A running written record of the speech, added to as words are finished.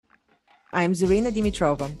I'm Zarina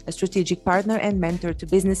Dimitrova, a strategic partner and mentor to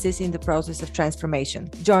businesses in the process of transformation.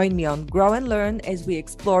 Join me on Grow and Learn as we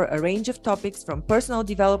explore a range of topics from personal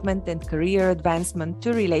development and career advancement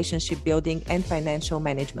to relationship building and financial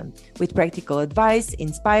management. With practical advice,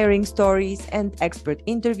 inspiring stories, and expert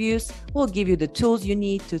interviews, we'll give you the tools you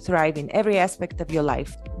need to thrive in every aspect of your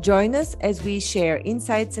life. Join us as we share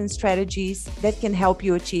insights and strategies that can help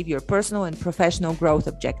you achieve your personal and professional growth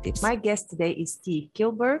objectives. My guest today is Steve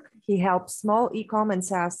Kilberg. He helps small Ecom and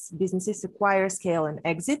Saas businesses acquire, scale, and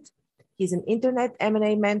exit. He's an internet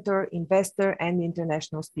M&A mentor, investor, and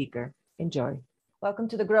international speaker. Enjoy. Welcome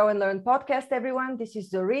to the Grow and Learn podcast, everyone. This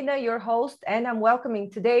is Zarina, your host, and I'm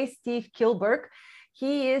welcoming today Steve Kilberg.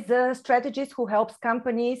 He is a strategist who helps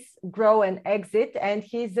companies grow and exit, and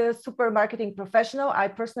he's a super marketing professional. I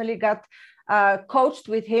personally got coached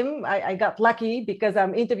with him. I got lucky because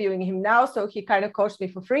I'm interviewing him now, so he kind of coached me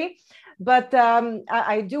for free. But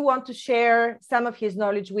I do want to share some of his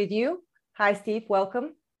knowledge with you. Hi, Steve.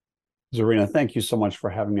 Welcome. Zarina, thank you so much for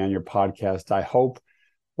having me on your podcast. I hope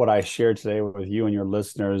what I share today with you and your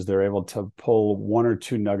listeners, they're able to pull one or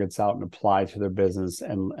two nuggets out and apply to their business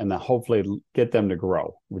and hopefully get them to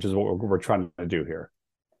grow, which is what we're trying to do here.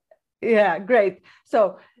 Yeah, great.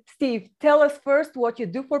 So, Steve, tell us first what you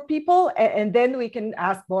do for people, and then we can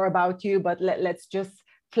ask more about you, but let's just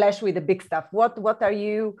flash with the big stuff. What are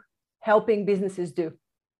you helping businesses do?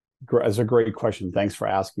 That's a great question. Thanks for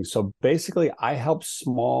asking. So basically, I help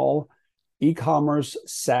small e-commerce,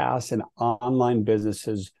 SaaS, and online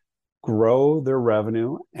businesses grow their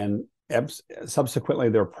revenue and subsequently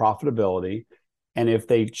their profitability. And if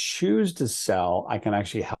they choose to sell, I can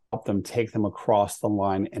actually help them take them across the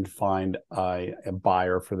line and find a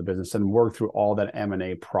buyer for the business and work through all that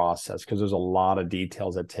M&A process, because there's a lot of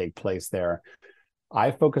details that take place there. I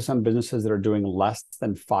focus on businesses that are doing less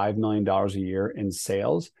than $5 million a year in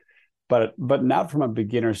sales, but not from a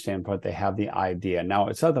beginner standpoint. They have the idea. Now,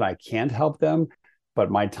 it's not that I can't help them, but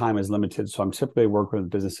my time is limited. So I'm typically working with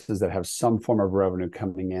businesses that have some form of revenue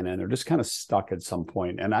coming in, and they're just kind of stuck at some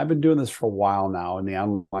point. And I've been doing this for a while now in the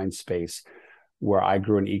online space, where I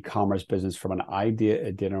grew an e-commerce business from an idea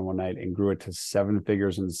at dinner one night and grew it to 7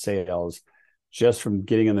 figures in sales just from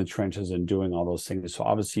getting in the trenches and doing all those things. So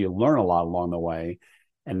obviously you learn a lot along the way.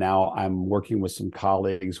 And now I'm working with some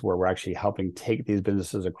colleagues where we're actually helping take these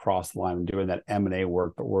businesses across the line and doing that M&A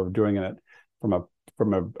work, but we're doing it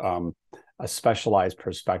from a specialized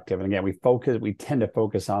perspective. And again, we tend to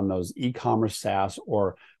focus on those e-commerce SaaS,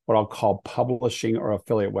 or what I'll call publishing or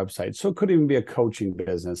affiliate websites. So it could even be a coaching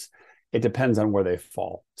business. It depends on where they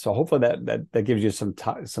fall. So hopefully that gives you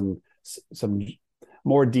some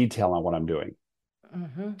more detail on what I'm doing.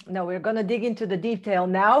 Mm-hmm. No, we're going to dig into the detail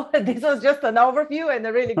now. This was just an overview and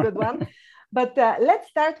a really good one. But let's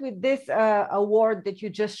start with this award that you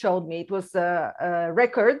just showed me. It was a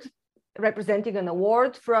record representing an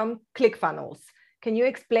award from ClickFunnels. Can you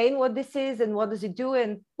explain what this is and what does it do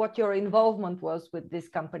and what your involvement was with this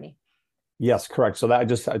company? Yes, correct. So I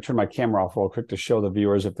turned my camera off real quick to show the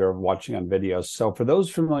viewers if they're watching on video. So for those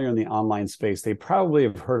familiar in the online space, they probably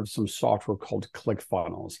have heard of some software called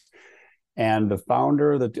ClickFunnels. And the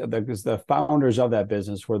founders of that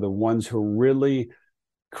business were the ones who really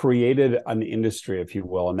created an industry, if you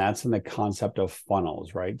will, and that's in the concept of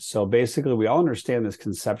funnels, right? So basically, we all understand this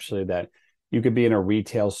conceptually, that you could be in a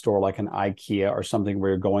retail store like an IKEA or something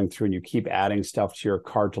where you're going through and you keep adding stuff to your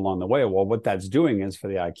cart along the way. Well, what that's doing is, for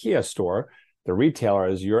the IKEA store, the retailer,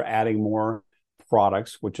 is you're adding more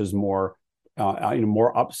products, which is more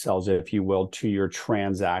upsells, if you will, to your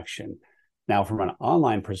transaction. Now, from an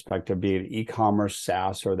online perspective, be it e-commerce,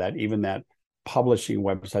 SaaS, or that publishing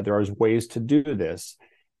website, there are ways to do this.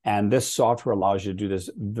 And this software allows you to do this,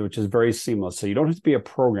 which is very seamless. So you don't have to be a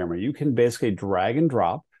programmer. You can basically drag and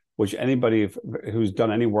drop, which anybody who's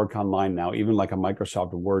done any work online now, even like a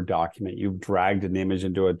Microsoft Word document, you've dragged an image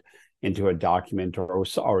into a document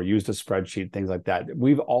or used a spreadsheet, things like that.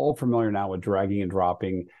 We've all familiar now with dragging and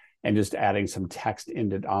dropping and just adding some text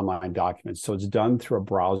into online documents. So it's done through a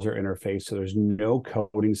browser interface. So there's no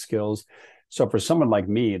coding skills. So for someone like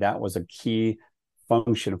me, that was a key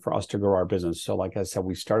function for us to grow our business. So like I said,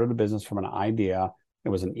 we started a business from an idea. It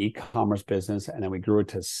was an e-commerce business. And then we grew it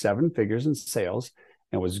to 7 figures in sales.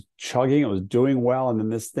 It was chugging, it was doing well. And then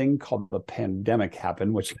this thing called the pandemic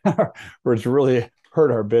happened, which really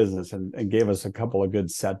hurt our business and gave us a couple of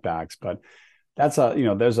good setbacks. But that's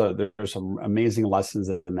there's some amazing lessons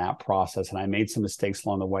in that process. And I made some mistakes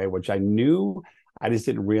along the way, which I knew, I just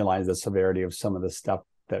didn't realize the severity of some of the stuff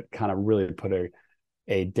that kind of really put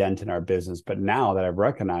a dent in our business. But now that I've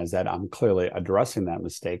recognized that, I'm clearly addressing that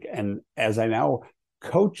mistake. And as I now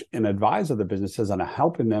coach and advise other businesses on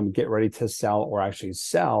helping them get ready to sell or actually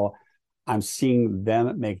sell, I'm seeing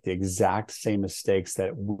them make the exact same mistakes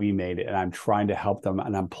that we made. And I'm trying to help them,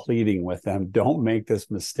 and I'm pleading with them, don't make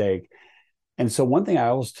this mistake. And so one thing I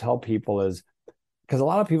always tell people is, because a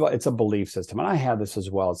lot of people, it's a belief system. And I had this as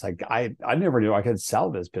well. It's like, I never knew I could sell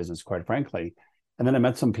this business, quite frankly. And then I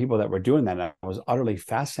met some people that were doing that, and I was utterly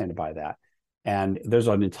fascinated by that. And there's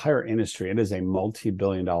an entire industry. It is a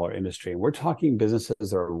multi-billion-dollar industry. And we're talking businesses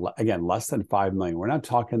that are, again, less than 5 million. We're not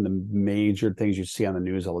talking the major things you see on the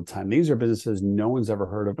news all the time. These are businesses no one's ever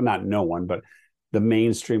heard of. Not no one, but the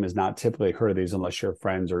mainstream has not typically heard of these unless you're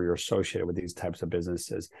friends or you're associated with these types of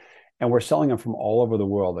businesses. And we're selling them from all over the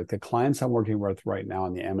world. Like the clients I'm working with right now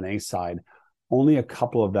on the M&A side, only a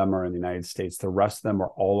couple of them are in the United States. The rest of them are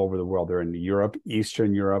all over the world. They're in Europe,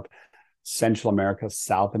 Eastern Europe, Central America,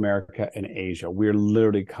 South America, and Asia. We're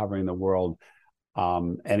literally covering the world,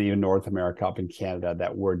 and even North America up in Canada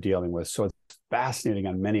that we're dealing with. So it's fascinating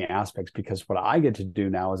on many aspects, because what I get to do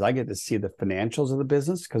now is I get to see the financials of the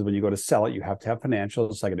business, because when you go to sell it, you have to have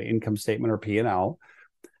financials like an income statement or P&L,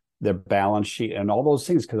 their balance sheet, and all those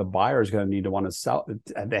things, because a buyer is going to need to want to sell.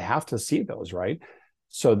 They have to see those, right?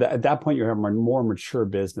 So at that point, you have a more mature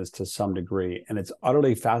business to some degree. And it's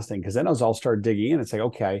utterly fascinating, because then as I'll start digging in, it's like,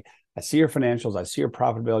 okay, I see your financials, I see your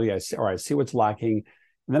profitability, I see what's lacking.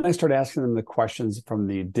 And then I start asking them the questions from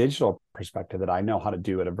the digital perspective that I know how to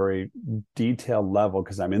do at a very detailed level,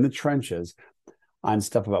 because I'm in the trenches on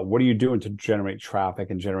stuff about what are you doing to generate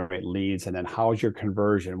traffic and generate leads, and then how is your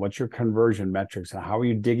conversion, what's your conversion metrics, and how are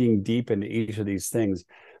you digging deep into each of these things.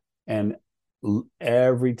 And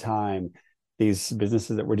every time, these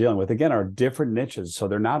businesses that we're dealing with, again, are different niches. So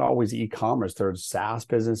they're not always e-commerce. They're SaaS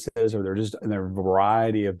businesses, or they're a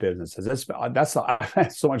variety of businesses. That's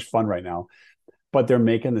so much fun right now, but they're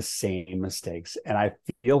making the same mistakes. And I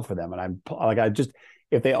feel for them. And I'm like,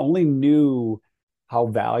 if they only knew how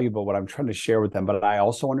valuable what I'm trying to share with them. But I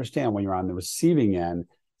also understand when you're on the receiving end,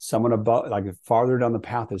 someone above, like farther down the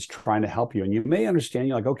path, is trying to help you. And you may understand,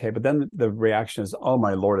 you're like, okay, but then the reaction is, oh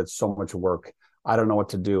my Lord, it's so much work. I don't know what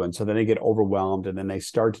to do. And so then they get overwhelmed, and then they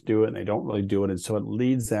start to do it and they don't really do it. And so it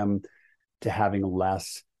leads them to having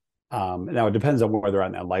less. Now it depends on where they're at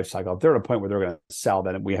in that life cycle. If they're at a point where they're going to sell,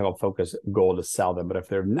 then we have a focus goal to sell them. But if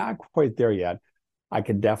they're not quite there yet, I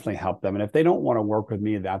could definitely help them. And if they don't want to work with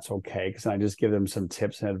me, that's okay, because I just give them some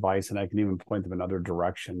tips and advice, and I can even point them in other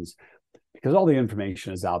directions, because all the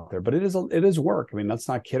information is out there. But it is work. I mean, let's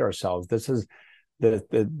not kid ourselves. This is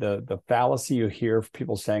the fallacy you hear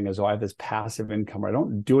people saying is, oh, I have this passive income where I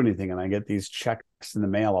don't do anything and I get these checks in the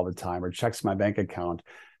mail all the time, or checks in my bank account,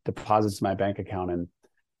 deposits in my bank account. And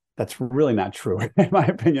that's really not true, in my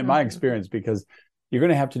opinion, my experience, because you're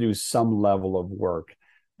going to have to do some level of work.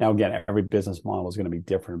 Now, again, every business model is going to be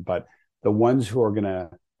different, but the ones who are going to,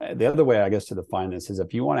 the other way, I guess, to define this is,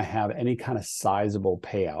 if you want to have any kind of sizable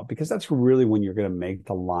payout, because that's really when you're going to make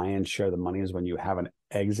the lion's share of the money, is when you have an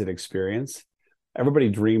exit experience. Everybody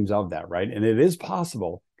dreams of that, right? And it is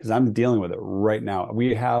possible, because I'm dealing with it right now.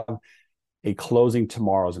 We have a closing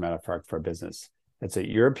tomorrow, as a matter of fact, for a business. It's a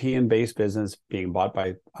European-based business being bought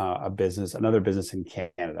by another business in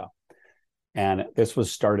Canada. And this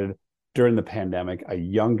was started during the pandemic. A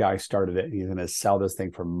young guy started it, and he's going to sell this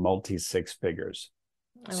thing for multi-six figures.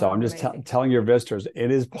 So I'm just telling your visitors,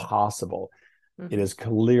 it is possible. It is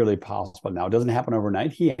clearly possible. Now, it doesn't happen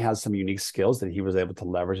overnight. He has some unique skills that he was able to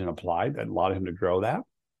leverage and apply that allowed him to grow that.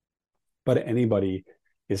 But anybody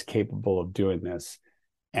is capable of doing this.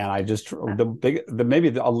 And I just,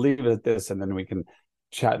 maybe I'll leave it at this, and then we can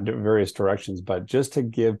chat in various directions. But just to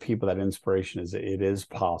give people that inspiration, is it is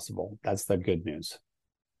possible. That's the good news.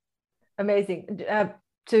 Amazing.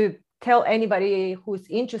 To tell anybody who's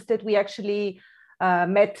interested, we actually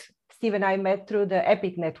Steve and I met through the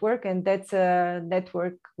Epic network, and that's a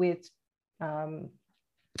network with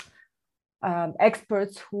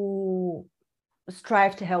experts who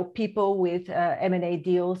strive to help people with M&A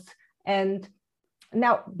deals. And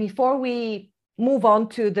now, before we move on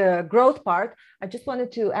to the growth part, I just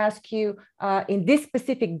wanted to ask you, in this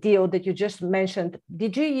specific deal that you just mentioned,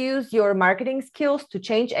 did you use your marketing skills to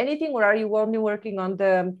change anything, or are you only working on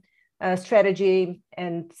the strategy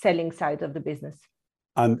and selling side of the business?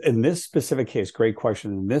 In this specific case, great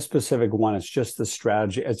question. In this specific one, it's just the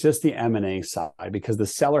strategy. It's just the M&A side, because the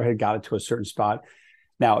seller had got it to a certain spot.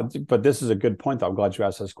 Now, but this is a good point, though. I'm glad you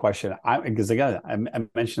asked this question. Because again, I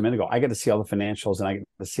mentioned a minute ago, I get to see all the financials, and I get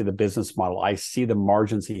to see the business model. I see the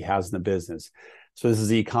margins he has in the business. So this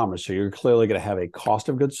is e-commerce. So you're clearly going to have a cost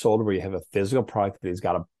of goods sold, where you have a physical product that he's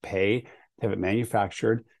got to pay to have it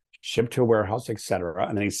manufactured, shipped to a warehouse, et cetera.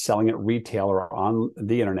 And then he's selling it retail or on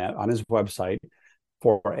the internet, on his website.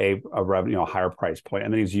 for a revenue, a higher price point.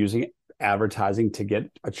 And then he's using advertising to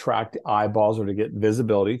attract eyeballs or to get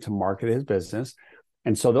visibility to market his business.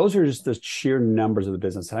 And so those are just the sheer numbers of the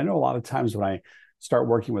business. And I know a lot of times when I start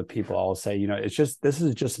working with people, I'll say, this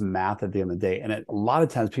is just math at the end of the day. And a lot of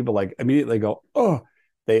times people like immediately go, oh,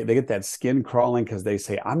 they get that skin crawling because they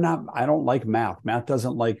say, I don't like math. Math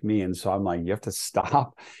doesn't like me. And so I'm like, you have to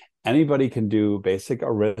stop. Anybody can do basic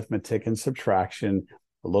arithmetic and subtraction,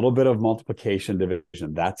 a little bit of multiplication,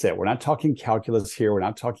 division. That's it. We're not talking calculus here. We're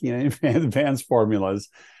not talking any advanced formulas.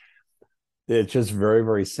 It's just very,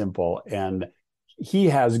 very simple. And he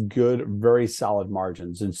has good, very solid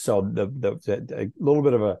margins. And so a little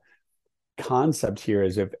bit of a concept here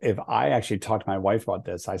is if I actually talked to my wife about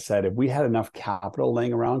this, I said, if we had enough capital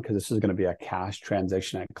laying around, because this is going to be a cash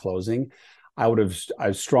transaction at closing,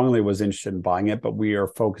 I strongly was interested in buying it, but we are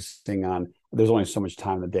focusing on, there's only so much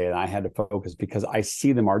time in the day, and I had to focus because I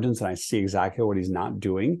see the margins and I see exactly what he's not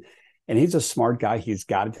doing. And he's a smart guy. He's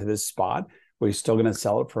got it to this spot where he's still going to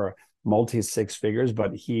sell it for multi six figures,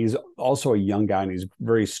 but he's also a young guy and he's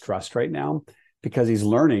very stressed right now because he's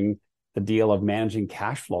learning the deal of managing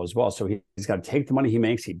cash flow as well. So he's got to take the money he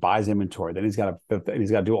makes, he buys inventory, then he's got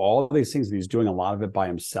to do all of these things, and he's doing a lot of it by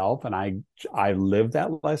himself. And I lived that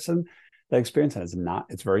lesson, that experience, and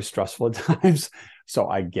it's very stressful at times. So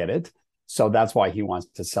I get it. So that's why he wants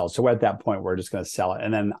to sell. So at that point, we're just going to sell it.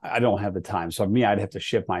 And then I don't have the time. So I'd have to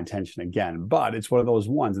shift my attention again. But it's one of those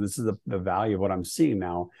ones, and this is the value of what I'm seeing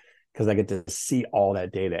now, because I get to see all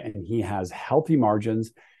that data. And he has healthy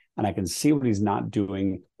margins, and I can see what he's not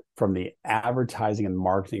doing from the advertising and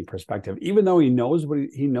marketing perspective. Even though he knows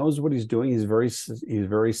what he's doing, he's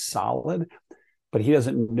very solid, but he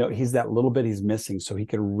doesn't know, he's that little bit he's missing, so he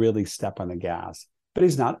can really step on the gas. But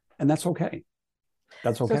he's not, and that's okay.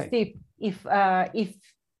 That's okay. So Steve, if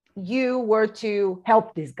you were to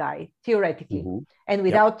help this guy theoretically, and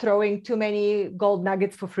without throwing too many gold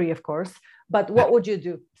nuggets for free, of course, but what would you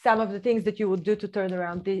do? Some of the things that you would do to turn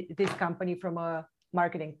around this company from a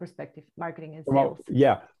marketing perspective, marketing and sales.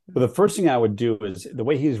 Well, the first thing I would do is, the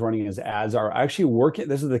way he's running his ads are actually working.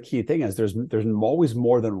 This is the key thing, is there's always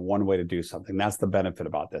more than one way to do something. That's the benefit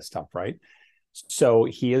about this stuff, right? So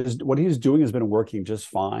what he's doing has been working just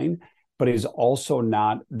fine, but he's also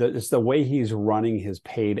not, it's the way he's running his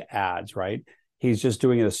paid ads, right? He's just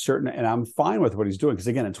doing it and I'm fine with what he's doing, because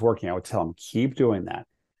again, it's working. I would tell him, keep doing that.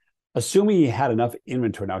 Assuming he had enough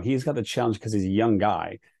inventory. Now he's got the challenge because he's a young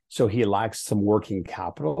guy, so he lacks some working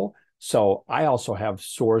capital. So I also have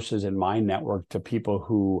sources in my network to people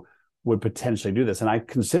who would potentially do this. And I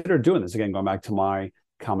consider doing this. Again, going back to my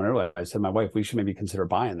comment earlier, I said to my wife, we should maybe consider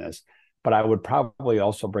buying this. But I would probably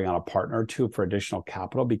also bring on a partner or two for additional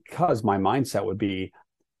capital, because my mindset would be,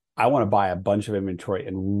 I want to buy a bunch of inventory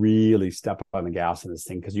and really step on the gas in this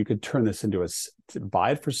thing, because you could turn this into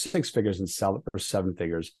buy it for 6 figures and sell it for 7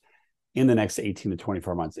 figures in the next 18 to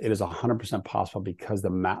 24 months. It is 100% possible, because the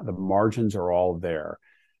margins are all there.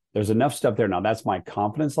 There's enough stuff there. Now, that's my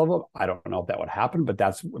confidence level. I don't know if that would happen, but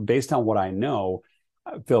that's based on what I know.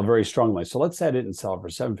 I feel very strongly. So let's say I didn't sell it for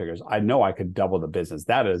 7 figures. I know I could double the business.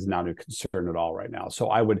 That is not a concern at all right now. So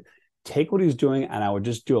I would take what he's doing and I would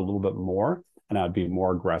just do a little bit more, and I would be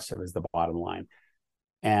more aggressive, is the bottom line.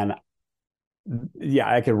 And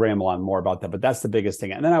I could ramble on more about that, but that's the biggest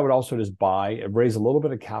thing. And then I would also just raise a little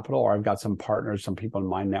bit of capital, or I've got some partners, some people in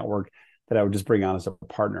my network that I would just bring on as a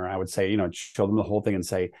partner. I would say, show them the whole thing and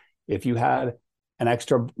say, if you had an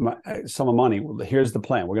extra sum of money, well, here's the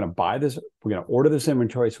plan. We're going to buy this. We're going to order this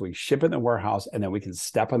inventory, so we ship it in the warehouse, and then we can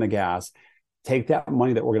step on the gas, take that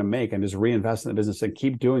money that we're going to make and just reinvest in the business, and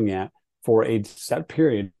keep doing that for a set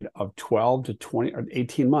period of 12 to 20 or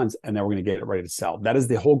 18 months. And then we're going to get it ready to sell. That is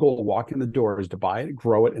the whole goal. Walk in the door is to buy it,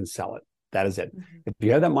 grow it, and sell it. That is it. Mm-hmm. If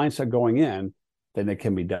you have that mindset going in, then it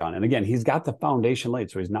can be done. And again, he's got the foundation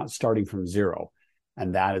laid, so he's not starting from zero.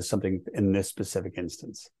 And that is something in this specific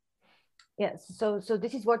instance. Yes. So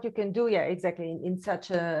this is what you can do. Yeah, exactly. In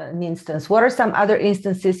such an instance, what are some other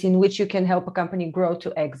instances in which you can help a company grow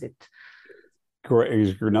to exit?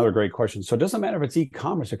 Great. Another great question. So it doesn't matter if it's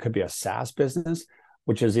e-commerce. It could be a Saas business,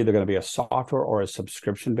 which is either going to be a software or a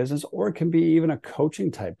subscription business, or it can be even a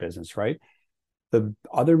coaching type business, right? The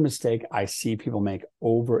other mistake I see people make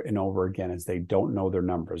over and over again is they don't know their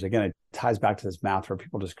numbers. Again, it ties back to this math where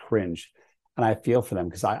people just cringe. And I feel for them,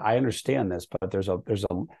 because I understand this, but there's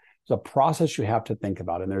a process you have to think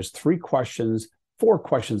about. And there's 4 questions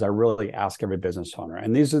I really ask every business owner.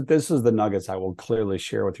 And this is the nuggets I will clearly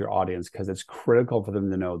share with your audience, because it's critical for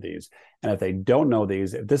them to know these. And if they don't know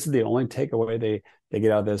these, if this is the only takeaway they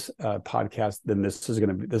get out of this podcast, then this is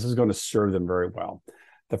going to serve them very well.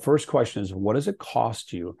 The first question is, what does it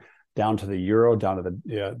cost you down to the euro, down to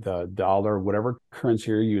the dollar, whatever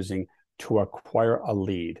currency you're using to acquire a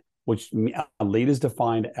lead, which a lead is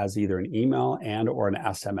defined as either an email and or an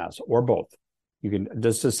SMS or both. You can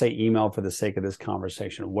just say email for the sake of this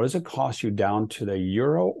conversation. What does it cost you down to the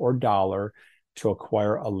euro or dollar to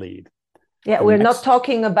acquire a lead? Yeah, we're not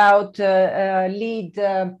talking about lead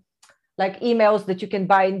like emails that you can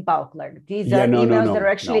buy in bulk. Like these are emails that are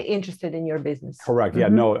actually interested in your business. Correct. Yeah,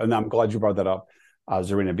 no, and I'm glad you brought that up,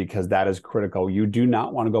 Zarina, because that is critical. You do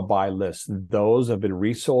not want to go buy lists. Those have been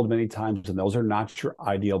resold many times, and those are not your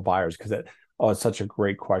ideal buyers. Because it's such a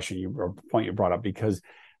great question, point you brought up, because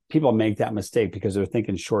people make that mistake because they're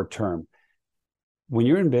thinking short term. When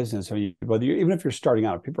you're in business, even if you're starting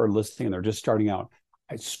out, if people are listening and they're just starting out,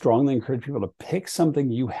 I strongly encourage people to pick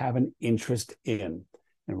something you have an interest in.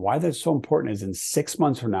 And why that's so important is in 6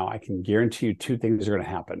 months from now, I can guarantee you two things are going to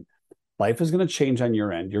happen. Life is going to change on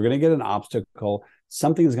your end. You're going to get an obstacle.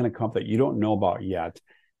 Something is going to come up that you don't know about yet.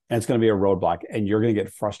 And it's going to be a roadblock and you're going to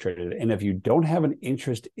get frustrated. And if you don't have an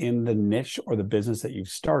interest in the niche or the business that you've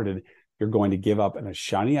started, you're going to give up and a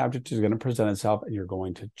shiny object is going to present itself and you're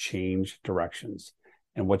going to change directions.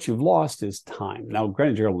 And what you've lost is time. Now,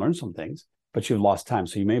 granted, you're going to learn some things, but you've lost time.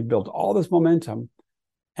 So you may have built all this momentum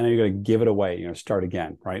and then you're going to give it away. You're going to start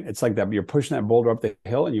again, right? It's like that. You're pushing that boulder up the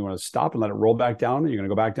hill and you want to stop and let it roll back down. And you're going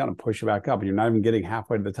to go back down and push it back up. And you're not even getting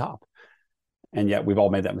halfway to the top. And yet we've all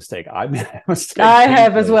made that mistake. I've made that mistake. I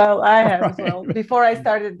have as well. Before I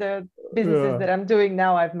started the businesses that I'm doing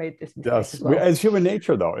now, I've made this mistake as well. It's human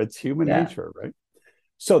nature, though. It's human nature, right?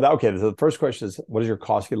 So the first question is, what is your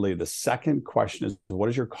cost to get a lead? The second question is, what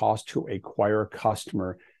is your cost to acquire a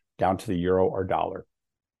customer down to the euro or dollar?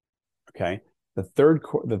 Okay. The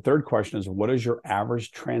third question is, what is your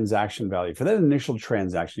average transaction value? For that initial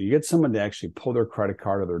transaction, you get someone to actually pull their credit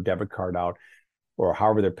card or their debit card out or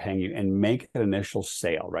however they're paying you and make an initial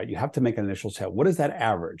sale, right? You have to make an initial sale. What is that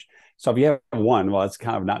average? So if you have one, well, that's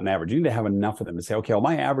kind of not an average. You need to have enough of them to say, okay, well,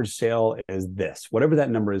 my average sale is this, whatever that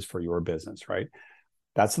number is for your business, right?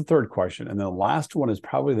 That's the third question. And then the last one is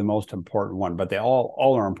probably the most important one, but they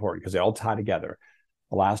all are important because they all tie together.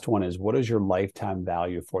 The last one is, what is your lifetime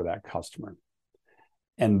value for that customer?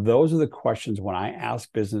 And those are the questions when I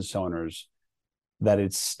ask business owners that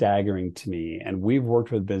it's staggering to me. And we've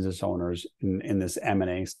worked with business owners in this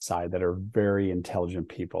M&A side that are very intelligent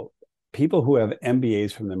people who have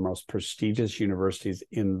MBAs from the most prestigious universities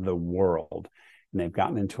in the world. And they've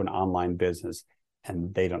gotten into an online business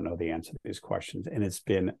and they don't know the answer to these questions. And it's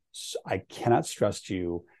been, I cannot stress to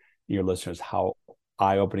you, your listeners, how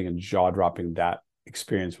eye-opening and jaw-dropping that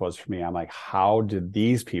experience was for me. I'm like, how did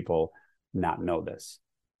these people not know this?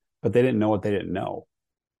 But they didn't know what they didn't know.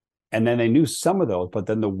 And then they knew some of those, but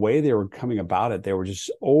then the way they were coming about it, they were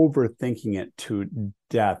just overthinking it to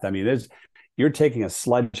death. I mean, you're taking a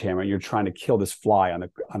sledgehammer and you're trying to kill this fly on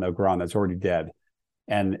the ground that's already dead.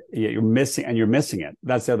 And you're missing it.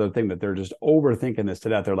 That's the other thing, that they're just overthinking this to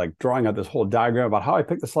death. They're like drawing out this whole diagram about how I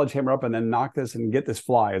pick the sledgehammer up and then knock this and get this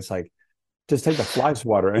fly. It's like, just take the fly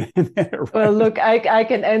swatter. Well, look, I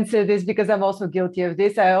can answer this because I'm also guilty of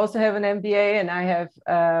this. I also have an MBA and I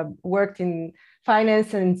have worked in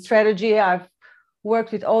finance and strategy. I've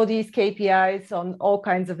worked with all these KPIs on all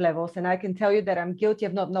kinds of levels. And I can tell you that I'm guilty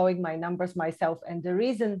of not knowing my numbers myself. And the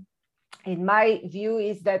reason, in my view,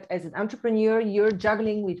 is that as an entrepreneur, you're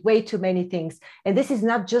juggling with way too many things. And this is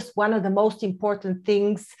not just one of the most important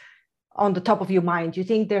things on the top of your mind. You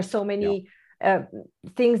think there's so many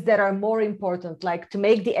things that are more important, like to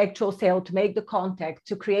make the actual sale, to make the contact,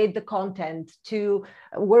 to create the content, to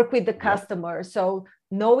work with the customer. So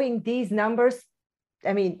knowing these numbers,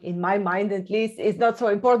 I mean, in my mind, at least, is not so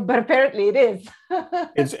important, but apparently it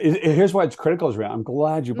is. Here's why it's critical, Israel. I'm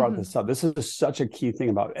glad you brought this up. This is such a key thing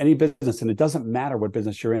about any business, and it doesn't matter what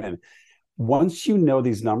business you're in. Once you know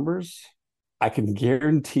these numbers, I can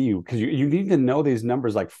guarantee you, because you need to know these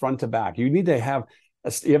numbers like front to back. You need to have,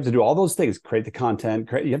 you have to do all those things, create the content,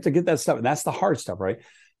 you have to get that stuff. And that's the hard stuff, right?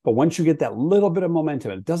 But once you get that little bit of momentum,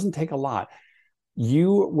 it doesn't take a lot.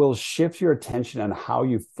 You will shift your attention on how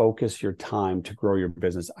you focus your time to grow your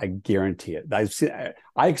business. I guarantee it.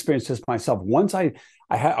 I experienced this myself. Once I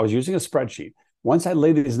was using a spreadsheet. Once I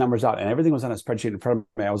laid these numbers out and everything was on a spreadsheet in front of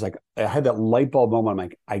me, I was like, I had that light bulb moment. I'm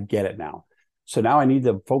like, I get it now. So now I need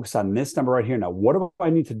to focus on this number right here. Now, what do I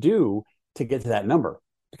need to do to get to that number?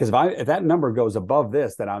 Because if that number goes above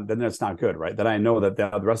this, then it's not good, right? Then I know that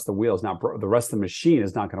the rest of the wheel is not, the rest of the machine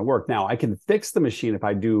is not going to work. Now I can fix the machine if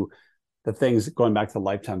I do the things going back to the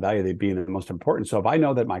lifetime value, they being the most important. So if I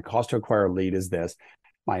know that my cost to acquire a lead is this,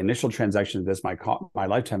 my initial transaction is this, my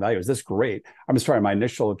lifetime value is this, great. I'm sorry, my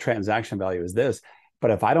initial transaction value is this.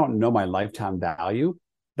 But if I don't know my lifetime value,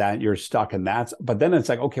 that you're stuck in that. But then it's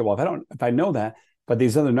like, okay, well, if I know that, but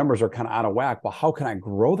these other numbers are kind of out of whack, well, how can I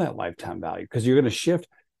grow that lifetime value? Because you're going to shift.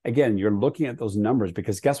 Again, you're looking at those numbers,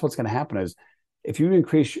 because guess what's going to happen is, if you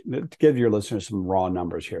increase, to give your listeners some raw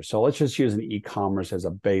numbers here. So let's just use an e-commerce as a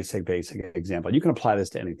basic example. You can apply this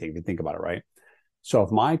to anything if you think about it, right? So if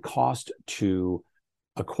my cost to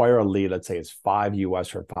acquire a lead, let's say it's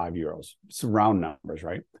 $5 or €5, it's round numbers,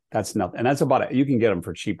 right? That's nothing. And that's about it. You can get them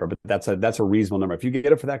for cheaper, but that's a reasonable number. If you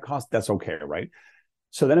get it for that cost, that's okay, right?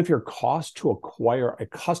 So then if your cost to acquire a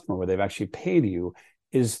customer where they've actually paid you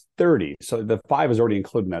is 30. So the 5 is already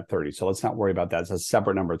included in that 30. So let's not worry about that. It's a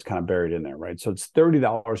separate number. It's kind of buried in there, right? So it's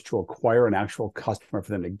 $30 to acquire an actual customer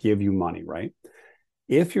for them to give you money, right?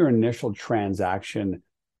 If your initial transaction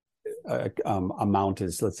amount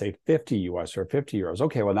is, let's say, $50 or €50,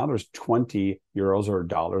 okay, well, now there's €20 or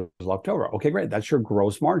dollars left over. Okay, great. That's your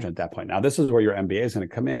gross margin at that point. Now, this is where your MBA is going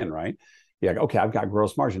to come in, right? You're like, okay, I've got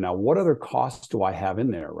gross margin. Now, what other costs do I have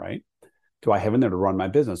in there, right? Do I have in there to run my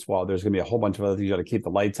business? Well, there's going to be a whole bunch of other things. You got to keep the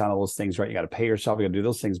lights on, all those things, right? You got to pay yourself. You got to do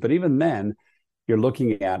those things. But even then, you're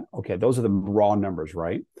looking at, okay, those are the raw numbers,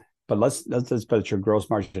 right? But but it's your gross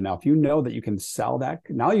margin. Now, if you know that you can sell that,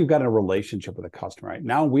 now you've got a relationship with a customer, right?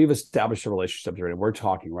 Now we've established a relationship here and we're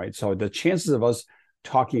talking, right? So the chances of us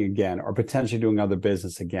talking again or potentially doing other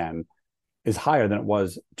business again is higher than it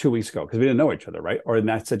was 2 weeks ago, because we didn't know each other, right? Or in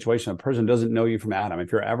that situation, a person doesn't know you from Adam.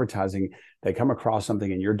 If you're advertising, they come across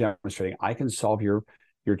something and you're demonstrating, I can solve your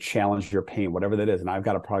challenge, your pain, whatever that is. And I've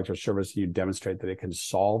got a product or service, and you demonstrate that it can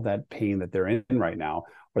solve that pain that they're in right now,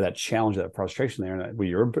 or that challenge, that frustration there. And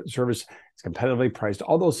your service is competitively priced.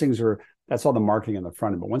 All those things that's all the marketing on the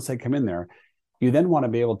front end. But once they come in there, you then want to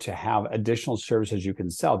be able to have additional services you can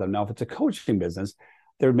sell them. Now, if it's a coaching business,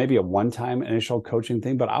 there may be a one-time initial coaching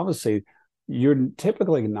thing, but obviously you're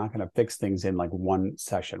typically not going to fix things in like one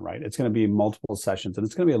session, right? It's going to be multiple sessions, and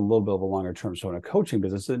it's going to be a little bit of a longer term. So in a coaching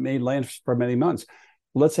business, it may last for many months.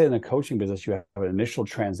 Let's say in a coaching business, you have an initial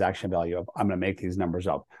transaction value of, I'm going to make these numbers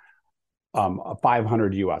up,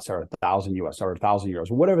 $500 or $1,000 or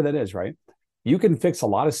 €1,000, whatever that is, right? You can fix a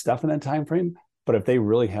lot of stuff in that time frame, but if they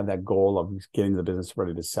really have that goal of getting the business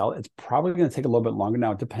ready to sell, it's probably going to take a little bit longer.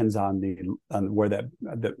 Now, it depends on where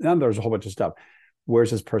now there's a whole bunch of stuff.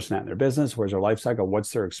 Where's this person at in their business? Where's their life cycle?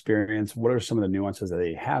 What's their experience? What are some of the nuances that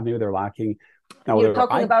they have? Maybe they're lacking. Now, you're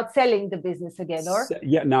talking about selling the business again, or?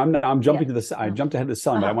 Yeah, no, I'm jumping to this. I jumped ahead to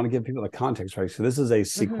selling, but I want to give people the context, right? So this is a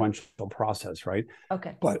sequential process, right?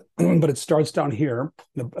 Okay. But it starts down here.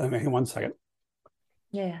 Hang on one second.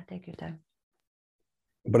 Yeah, take your time.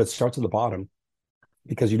 But it starts at the bottom,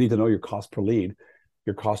 because you need to know your cost per lead,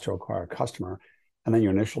 your cost to acquire a customer, and then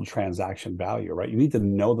your initial transaction value, right? You need to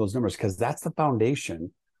know those numbers, because that's the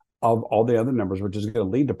foundation of all the other numbers, which is going to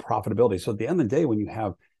lead to profitability. So at the end of the day, when you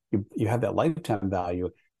have that lifetime value,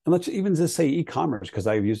 and let's even just say e-commerce, because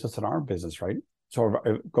I've used this in our business, right?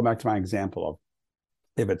 So go back to my example of,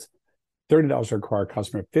 if it's $30 to acquire a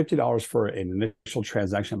customer, $50 for an initial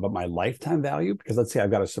transaction, but my lifetime value, because let's say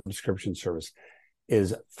I've got a subscription service,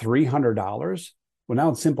 is $300. Well,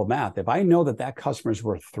 now it's simple math. If I know that customer is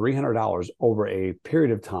worth $300 over a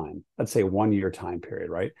period of time, let's say 1 year time period,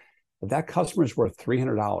 right? If that customer is worth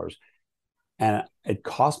 $300 and it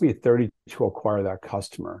cost me $30 to acquire that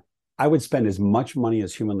customer, I would spend as much money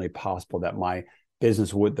as humanly possible that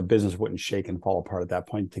the business wouldn't shake and fall apart at that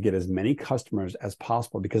point, to get as many customers as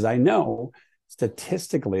possible, because I know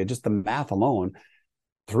statistically, just the math alone,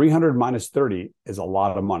 300 minus 30 is a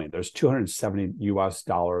lot of money. There's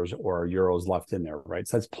 $270 or euros left in there, right?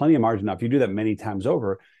 So that's plenty of margin. Now, if you do that many times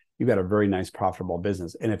over, you've got a very nice profitable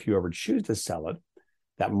business. And if you ever choose to sell it,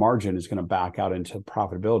 that margin is going to back out into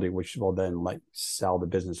profitability, which will then sell the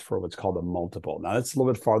business for what's called a multiple. Now, that's a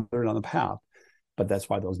little bit farther down the path, but that's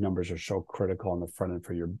why those numbers are so critical on the front end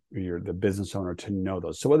for the business owner to know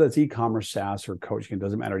those. So whether it's e-commerce, SaaS, or coaching, it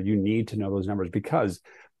doesn't matter. You need to know those numbers, because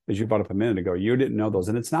as you brought up a minute ago, you didn't know those.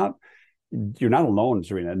 And you're not alone,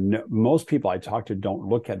 Serena. No, most people I talk to don't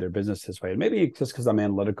look at their business this way. And maybe it's just because I'm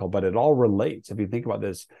analytical, but it all relates. If you think about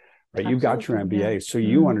this, right? Absolutely. You've got your MBA, so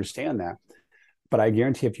you understand that. But I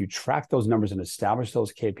guarantee if you track those numbers and establish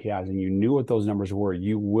those KPIs, and you knew what those numbers were,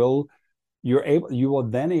 you will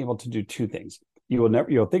then able to do two things.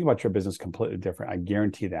 You'll think about your business completely different. I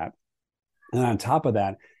guarantee that. And on top of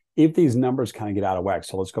that, if these numbers kind of get out of whack,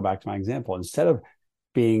 so let's go back to my example. Instead of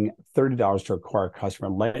being $30 to acquire a customer,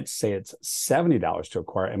 let's say it's $70 to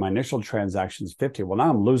acquire, and my initial transaction is $50. Well, now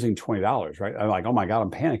I'm losing $20, right? I'm like, oh my God,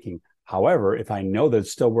 I'm panicking. However, if I know that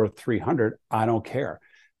it's still worth $300, I don't care.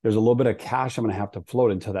 There's a little bit of cash I'm going to have to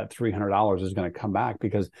float until that $300 is going to come back,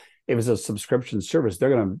 because if it's a subscription service, they're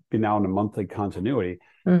going to be now in a monthly continuity.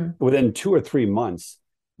 Within 2 or 3 months,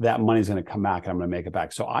 that money's going to come back and I'm going to make it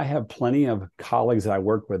back. So I have plenty of colleagues that I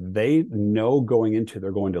work with. They know going into,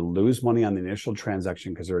 they're going to lose money on the initial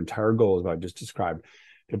transaction because their entire goal is what I just described.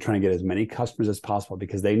 They're trying to get as many customers as possible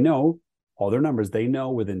because they know all their numbers. They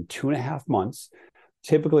know within 2.5 months,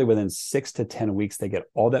 typically within 6 to 10 weeks, they get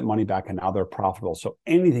all that money back and now they're profitable. So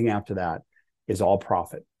anything after that is all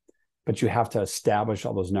profit. But you have to establish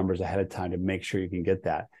all those numbers ahead of time to make sure you can get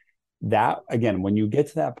that. That, again, when you get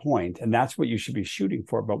to that point, and that's what you should be shooting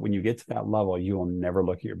for, but when you get to that level, you will never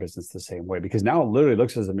look at your business the same way because now it literally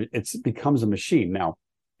looks as it becomes a machine. Now,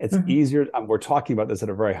 it's easier. We're talking about this at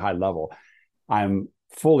a very high level. I'm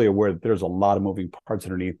fully aware that there's a lot of moving parts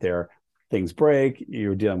underneath there. Things break,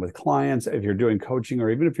 you're dealing with clients. If you're doing coaching or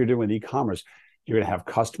even if you're doing with e-commerce, you're going to have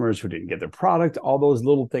customers who didn't get their product. All those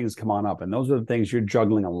little things come on up. And those are the things you're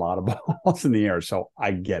juggling a lot of balls in the air. So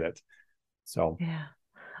I get it. So, yeah.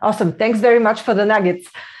 Awesome. Thanks very much for the nuggets.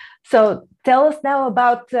 So tell us now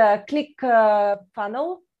about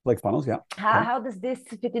ClickFunnels. ClickFunnels, yeah. How does this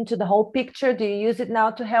fit into the whole picture? Do you use it now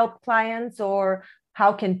to help clients, or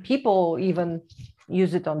how can people even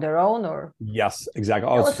use it on their own? Or yes, exactly.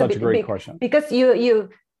 Oh, it's such a great question. Because you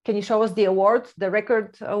can you show us the award, the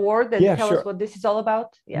record award, and tell us what this is all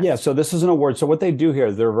about? Yeah. So this is an award. So what they do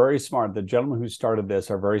here, they're very smart. The gentlemen who started this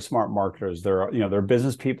are very smart marketers. They're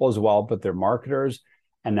business people as well, but they're marketers.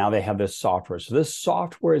 And now they have this software. So this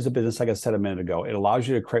software is a business, like I said a minute ago. It allows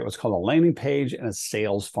you to create what's called a landing page and a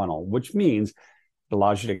sales funnel, which means it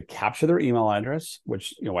allows you to capture their email address,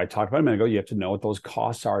 which I talked about a minute ago. You have to know what those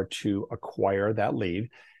costs are to acquire that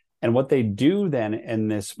lead. And what they do then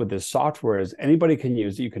with this software is anybody can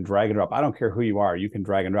use it. You can drag it up. I don't care who you are. You can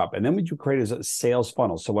drag it up. And then what you create is a sales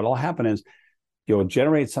funnel. So what will happen is you'll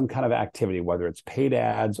generate some kind of activity, whether it's paid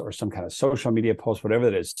ads or some kind of social media post, whatever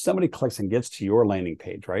it is. Somebody clicks and gets to your landing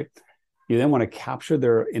page, right? You then want to capture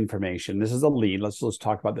their information. This is a lead. Let's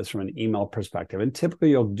talk about this from an email perspective. And typically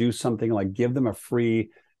you'll do something like give them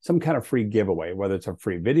some kind of free giveaway, whether it's a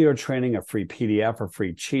free video training, a free PDF, or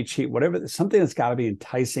free cheat sheet, whatever, something that's got to be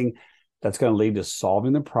enticing, that's going to lead to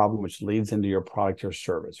solving the problem, which leads into your product or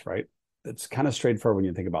service, right? It's kind of straightforward when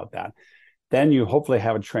you think about that. Then you hopefully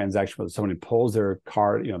have a transaction where somebody pulls their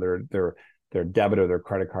card, their debit or their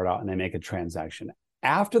credit card out, and they make a transaction.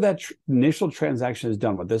 After that initial transaction is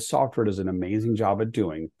done, what this software does an amazing job at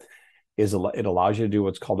doing is it allows you to do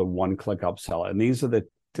what's called a one-click upsell. And these are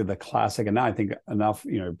the classic, and now I think enough,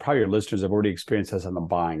 probably your listeners have already experienced this on the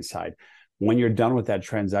buying side. When you're done with that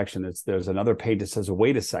transaction, there's another page that says,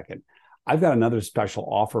 wait a second, I've got another special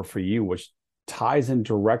offer for you, which ties in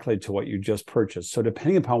directly to what you just purchased. So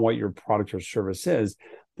depending upon what your product or service is,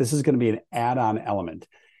 this is going to be an add-on element.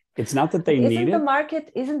 It's not that they need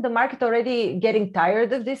it. Isn't the market already getting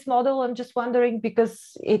tired of this model? I'm just wondering,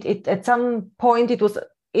 because it at some point it was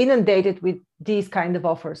inundated with these kind of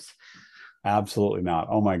offers. Absolutely not.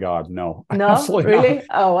 Oh my God, no. No, absolutely really? Not.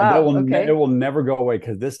 Oh wow. It will never go away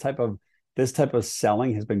because this type of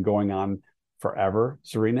selling has been going on forever,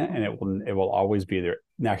 Zarina, and it will always be there.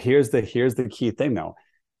 Now, here's the key thing though,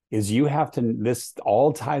 is this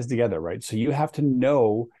all ties together, right? So you have to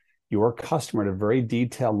know your customer at a very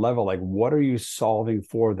detailed level, like what are you solving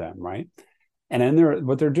for them, right? And then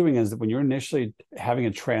what they're doing is that when you're initially having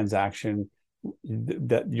a transaction,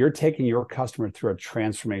 that you're taking your customer through a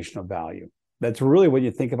transformational value. That's really when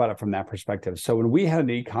you think about it from that perspective. So when we had an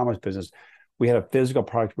e-commerce business, we had a physical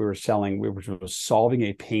product we were selling, which was solving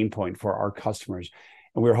a pain point for our customers.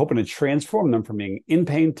 And we were hoping to transform them from being in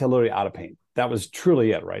pain to literally out of pain. That was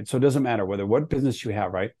truly it, right? So it doesn't matter what business you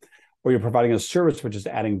have, right? Or you're providing a service which is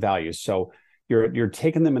adding value. So you're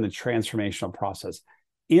taking them in a transformational process.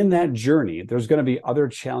 In that journey, there's going to be other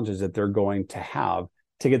challenges that they're going to have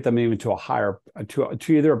to get them even to a higher, to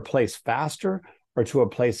either a place faster or to a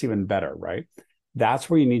place even better, right? That's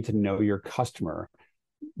where you need to know your customer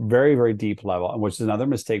very, very deep level, which is another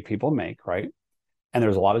mistake people make, right? And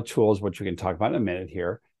there's a lot of tools, which we can talk about in a minute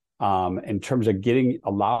here, in terms of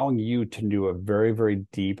allowing you to do a very, very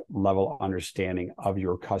deep level understanding of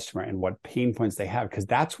your customer and what pain points they have, because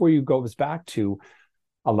that's where you goes back to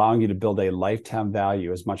allowing you to build a lifetime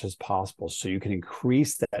value as much as possible so you can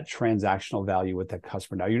increase that transactional value with that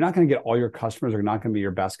customer. Now, you're not going to get all your customers are not going to be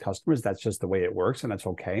your best customers. That's just the way it works, and that's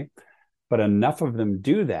okay. But enough of them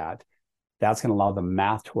do that, that's going to allow the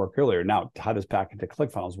math to work earlier. Now, to tie this back into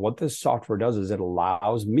ClickFunnels, what this software does is it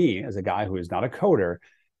allows me, as a guy who is not a coder,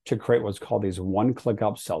 to create what's called these one-click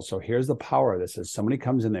upsells. So here's the power of this: is somebody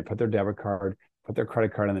comes in, they put their debit card, put their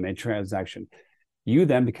credit card, and they make a transaction. You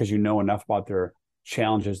then, because you know enough about their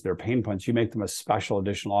challenges, their pain points, you make them a special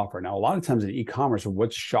additional offer. Now, a lot of times in e-commerce,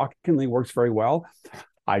 what shockingly works very well,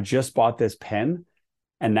 I just bought this pen,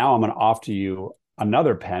 and now I'm going to offer you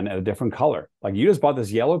another pen at a different color. Like you just bought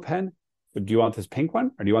this yellow pen, but do you want this pink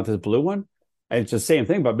one or do you want this blue one? And it's the same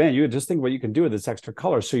thing, but man, you just think what you can do with this extra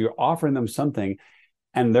color. So you're offering them something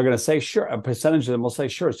and they're going to say, sure, a percentage of them will say,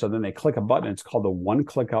 sure. So then they click a button. It's called the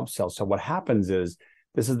one-click upsell. So what happens is,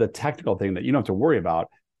 this is the technical thing that you don't have to worry about.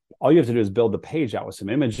 All you have to do is build the page out with some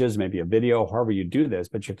images, maybe a video, however you do this,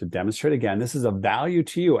 but you have to demonstrate again, this is a value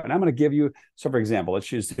to you. And I'm going to give you, so for example,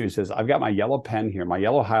 let's use who says, I've got my yellow pen here, my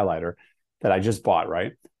yellow highlighter that I just bought,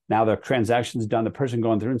 right? Now the transaction's done, the person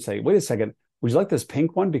going through and say, wait a second, would you like this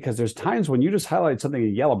pink one? Because there's times when you just highlight something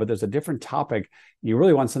in yellow, but there's a different topic. You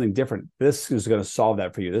really want something different. This is going to solve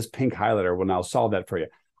that for you. This pink highlighter will now solve that for you.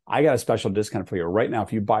 I got a special discount for you right now.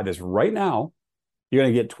 If you buy this right now, you're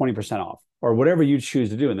going to get 20% off or whatever you choose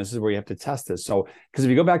to do. And this is where you have to test this. So, because if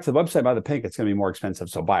you go back to the website, buy the pink, it's going to be more expensive.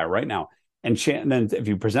 So buy it right now. And then if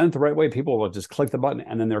you present it the right way, people will just click the button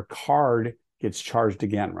and then their card gets charged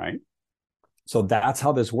again, right? So that's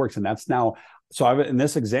how this works. And that's now, so in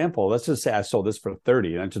this example, let's just say I sold this for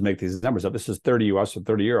 30 and I just make these numbers up. This is 30 US or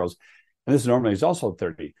 30 euros. And this normally is also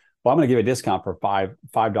 30. Well, I'm going to give a discount for $5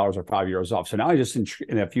 or €5 off. So now and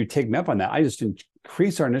if you take me up on that, I just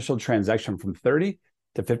increase our initial transaction from 30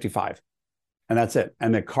 to 55. And that's it.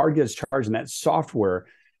 And the card gets charged, and that software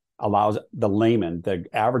allows the layman, the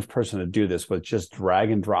average person, to do this with just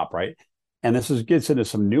drag and drop, right? And gets into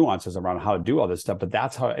some nuances around how to do all this stuff, but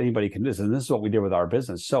that's how anybody can do this. And this is what we did with our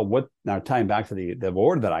business. So now tying back to the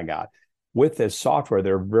award that I got, with this software,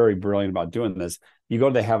 they're very brilliant about doing this. You go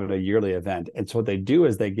to, they have a yearly event. And so what they do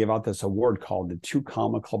is they give out this award called the 2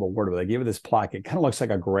 Comma Club Award, where they give you this plaque. It kind of looks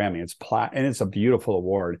like a Grammy. And it's a beautiful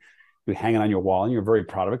award. You hang it on your wall and you're very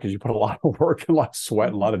proud of it because you put a lot of work and a lot of sweat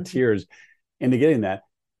and a lot of tears into getting that.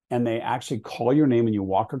 And they actually call your name and you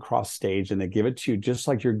walk across stage and they give it to you just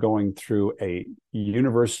like you're going through a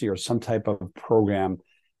university or some type of program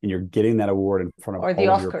and you're getting that award in front of all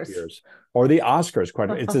of your peers. Or the Oscars, quite.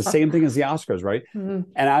 It's the same thing as the Oscars, right?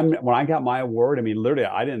 Mm-hmm. And when I got my award, I mean, literally,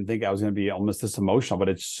 I didn't think I was going to be almost this emotional, but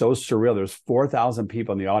it's so surreal. There's 4,000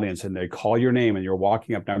 people in the audience, and they call your name, and you're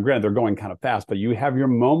walking up. Now, granted, they're going kind of fast, but you have your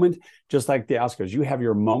moment, just like the Oscars. You have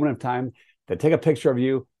your moment of time. They take a picture of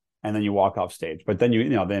you, and then you walk off stage. But then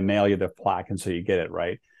they mail you the plaque, and so you get it,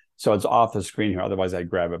 right? So it's off the screen here. Otherwise, I'd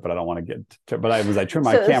grab it, but I don't want to get to, but I turned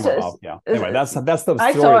my camera off. Yeah. Anyway, that's the story.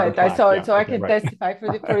 I saw it. So I can testify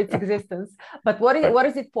for its existence. But what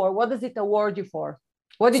is it for? What does it award you for?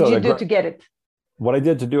 What did you do to get it? What I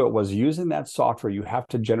did to do it was using that software, you have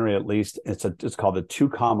to generate at least, it's called the 2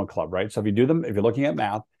 Comma Club, right? So if you're looking at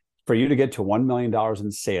math, for you to get to $1 million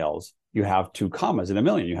in sales, you have 2 commas in a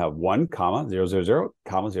million. You have 1, 000,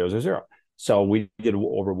 000. So we did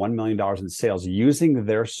over $1 million in sales using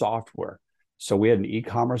their software. So we had an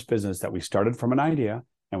e-commerce business that we started from an idea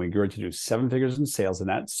and we grew it to do 7 figures in sales. And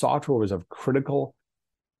that software was a critical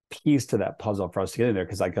piece to that puzzle for us to get in there.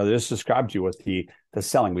 Because like I just described to you with the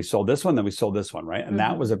selling, we sold this one, then we sold this one, right? And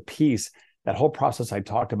that was a piece, that whole process I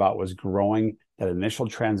talked about was growing that initial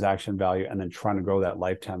transaction value and then trying to grow that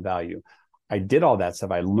lifetime value. I did all that stuff.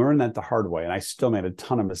 I learned that the hard way and I still made a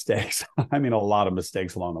ton of mistakes. I mean, a lot of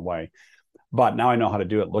mistakes along the way. But now I know how to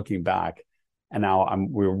do it looking back. And now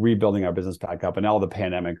we're rebuilding our business back up. And now the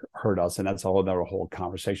pandemic hurt us. And that's another whole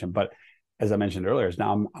conversation. But as I mentioned earlier, is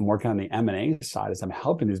now I'm working on the M&A side as I'm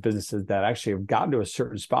helping these businesses that actually have gotten to a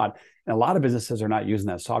certain spot. And a lot of businesses are not using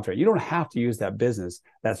that software. You don't have to use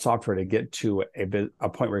that software to get to a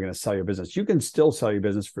point where you're going to sell your business. You can still sell your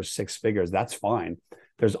business for 6 figures. That's fine.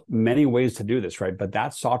 There's many ways to do this, right? But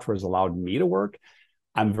that software has allowed me to work.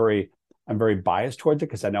 I'm very biased towards it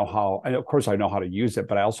because I know how to use it,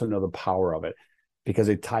 but I also know the power of it because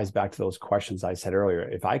it ties back to those questions I said earlier.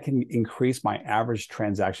 If I can increase my average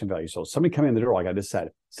transaction value, so somebody coming in the door, like I just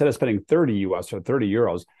said, instead of spending 30 US or 30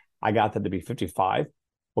 euros, I got that to be 55.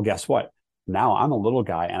 Well, guess what? Now I'm a little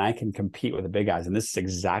guy and I can compete with the big guys. And this is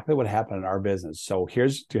exactly what happened in our business. So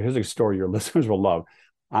here's a story your listeners will love.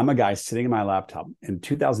 I'm a guy sitting in my laptop. In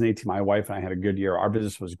 2018, my wife and I had a good year. Our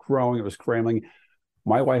business was growing. It was scrambling.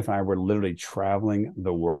 My wife and I were literally traveling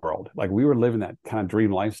the world. Like we were living that kind of dream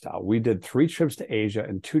lifestyle. We did 3 trips to Asia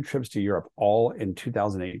and 2 trips to Europe, all in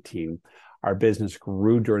 2018. Our business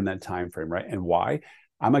grew during that time frame, right? And why?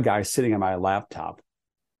 I'm a guy sitting on my laptop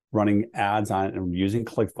running ads on it and using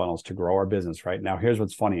ClickFunnels to grow our business, right? Now, here's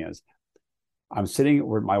what's funny is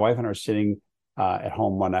my wife and I are sitting at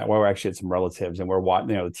home one night. Well, we're actually at some relatives and we're watching,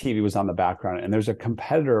 the TV was on the background and there's a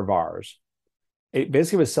competitor of ours. It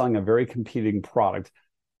basically was selling a very competing product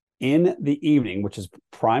in the evening, which is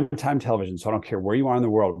prime time television. So I don't care where you are in the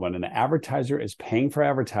world, when an advertiser is paying for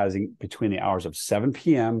advertising between the hours of 7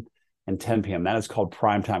 p.m. and 10 p.m. That is called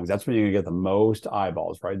prime time, because that's when you're going to get the most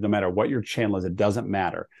eyeballs, right? No matter what your channel is, it doesn't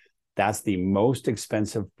matter. That's the most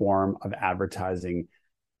expensive form of advertising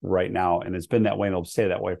right now. And it's been that way, and it'll stay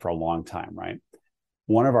that way for a long time, right?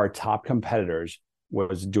 One of our top competitors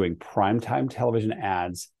was doing primetime television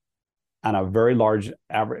ads on a very large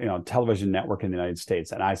television network in the United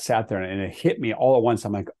States. And I sat there and it hit me all at once.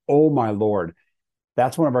 I'm like, oh my Lord,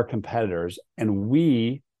 that's one of our competitors. And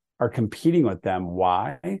we are competing with them.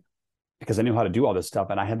 Why? Because I knew how to do all this stuff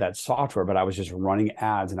and I had that software, but I was just running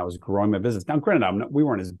ads and I was growing my business. Now, granted, we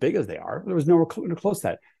weren't as big as they are. There was nowhere close to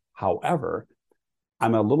that. However,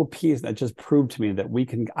 I'm a little piece that just proved to me that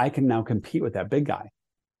I can now compete with that big guy,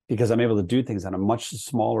 because I'm able to do things on a much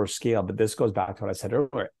smaller scale. But this goes back to what I said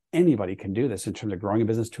earlier. Anybody can do this in terms of growing a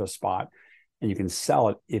business to a spot, and you can sell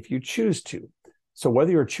it if you choose to. So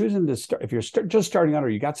whether you're choosing to start, if you're just starting out or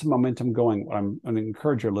you got some momentum going, what I'm going to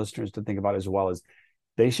encourage your listeners to think about as well is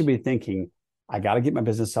they should be thinking, I got to get my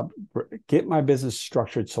business up, get my business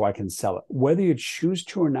structured so I can sell it. Whether you choose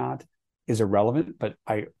to or not is irrelevant, but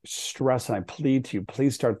I stress and I plead to you,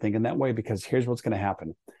 please start thinking that way, because here's what's going to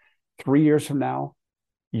happen. 3 years from now,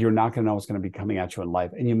 you're not going to know what's going to be coming at you in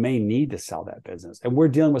life, and you may need to sell that business. And we're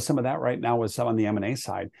dealing with some of that right now with some on the M&A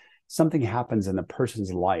side. Something happens in the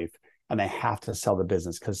person's life and they have to sell the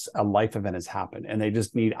business because a life event has happened and they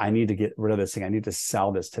just I need to get rid of this thing. I need to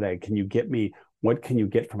sell this today. Can you get me, what can you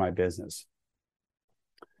get for my business?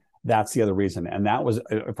 That's the other reason. And that was,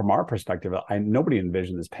 from our perspective, nobody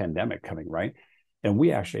envisioned this pandemic coming, right? And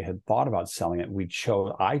we actually had thought about selling it.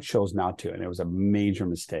 I chose not to, and it was a major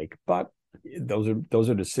mistake. But those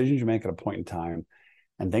are decisions you make at a point in time,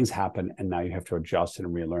 and things happen, and now you have to adjust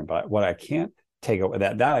and relearn. But what I can't take away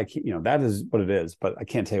that is what it is, but I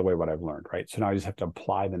can't take away what I've learned, right? So now I just have to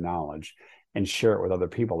apply the knowledge and share it with other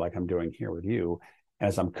people, like I'm doing here with you.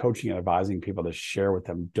 As I'm coaching and advising people to share with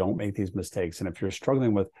them, don't make these mistakes. And if you're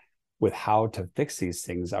struggling with how to fix these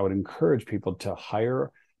things, I would encourage people to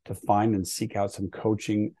find and seek out some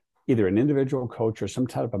coaching, either an individual coach or some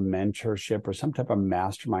type of mentorship or some type of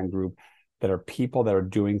mastermind group that are people that are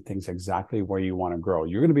doing things exactly where you want to grow.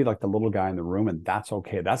 You're going to be like the little guy in the room, and that's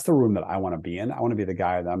okay. That's the room that I want to be in. I want to be the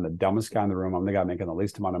guy that I'm the dumbest guy in the room. I'm the guy making the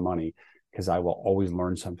least amount of money, because I will always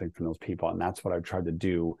learn something from those people. And that's what I've tried to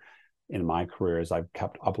do in my career, is I've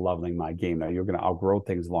kept up leveling my game. Now you're going to outgrow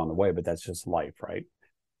things along the way, but that's just life, right?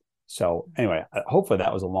 So anyway, hopefully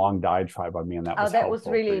that was a long diatribe by me, and that was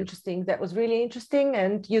really interesting. That was really interesting,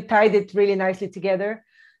 and you tied it really nicely together,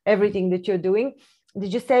 everything that you're doing.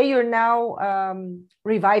 Did you say you're now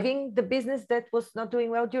reviving the business that was not doing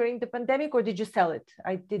well during the pandemic, or did you sell it?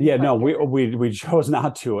 I didn't. Yeah, no, we chose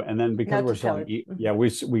not to, and then because we're selling,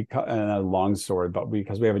 we cut a long story, but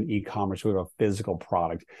because we have an e-commerce, we have a physical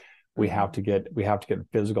product. We have to get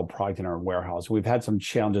physical product in our warehouse. We've had some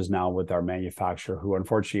challenges now with our manufacturer, who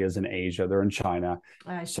unfortunately is in Asia. They're in China.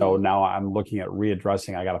 So now I'm looking at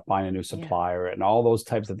readdressing. I got to find a new supplier and all those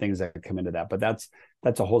types of things that come into that. But that's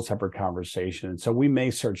a whole separate conversation. And so we may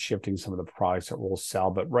start shifting some of the products that we'll sell.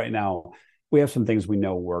 But right now we have some things we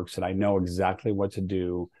know works, and I know exactly what to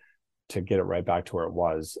do to get it right back to where it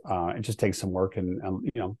was. It just takes some work and a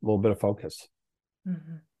little bit of focus.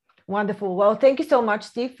 Mm-hmm. Wonderful. Well, thank you so much,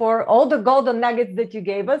 Steve, for all the golden nuggets that you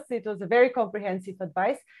gave us. It was a very comprehensive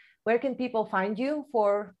advice. Where can people find you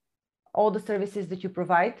for all the services that you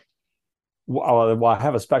provide? Well, I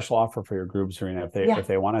have a special offer for your group, Zarina, if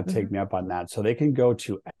they want to take me up on that. So they can go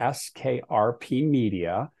to SKRP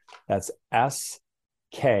Media. That's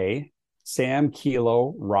SK, Sam,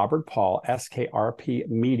 Kilo, Robert, Paul, SKRP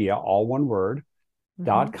Media, all one word,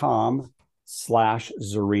 .com/Zarina.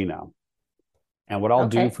 And what I'll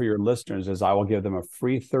do for your listeners is I will give them a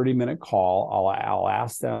free 30-minute call. I'll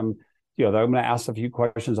ask them, I'm going to ask a few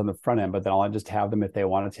questions on the front end, but then I'll just have them, if they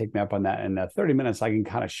want to take me up on that. In that 30 minutes, I can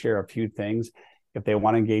kind of share a few things. If they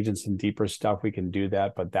want to engage in some deeper stuff, we can do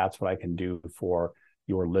that. But that's what I can do for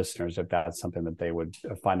your listeners, if that's something that they would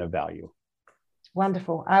find of value.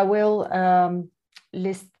 Wonderful. I will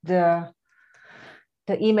list the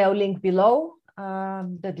email link below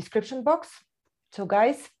the description box. So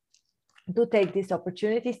guys, do take this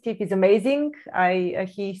opportunity. Steve is amazing.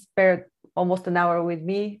 He spared almost an hour with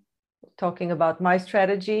me talking about my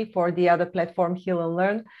strategy for the other platform, Heal and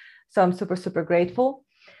Learn. So I'm super, super grateful.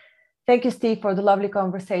 Thank you, Steve, for the lovely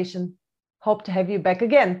conversation. Hope to have you back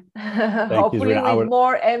again. Hopefully with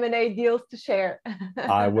more M&A deals to share.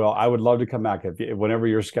 I will. I would love to come back whenever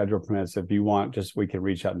your schedule permits. If you want, we can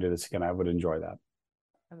reach out and do this again. I would enjoy that.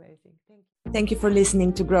 Amazing. Thank you. Thank you for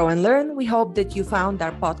listening to Grow and Learn. We hope that you found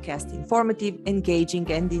our podcast informative,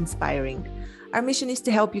 engaging, and inspiring. Our mission is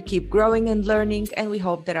to help you keep growing and learning, and we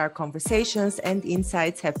hope that our conversations and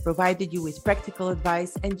insights have provided you with practical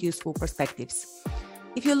advice and useful perspectives.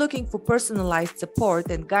 If you're looking for personalized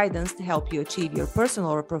support and guidance to help you achieve your personal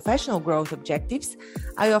or professional growth objectives,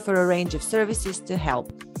 I offer a range of services to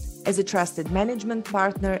help. As a trusted management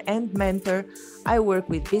partner and mentor, I work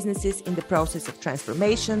with businesses in the process of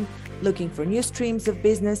transformation, looking for new streams of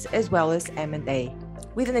business, as well as M&A.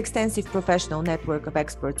 With an extensive professional network of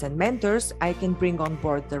experts and mentors, I can bring on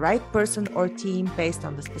board the right person or team based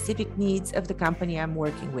on the specific needs of the company I'm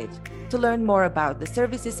working with. To learn more about the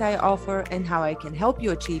services I offer and how I can help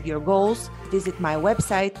you achieve your goals, visit my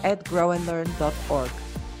website at growandlearn.org.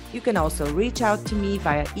 You can also reach out to me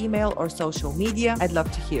via email or social media. I'd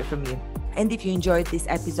love to hear from you. And if you enjoyed this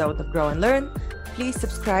episode of Grow and Learn, please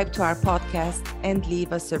subscribe to our podcast and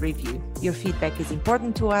leave us a review. Your feedback is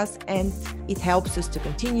important to us, and it helps us to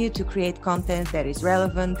continue to create content that is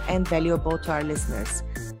relevant and valuable to our listeners.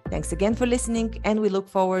 Thanks again for listening, and we look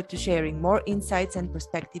forward to sharing more insights and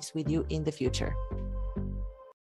perspectives with you in the future.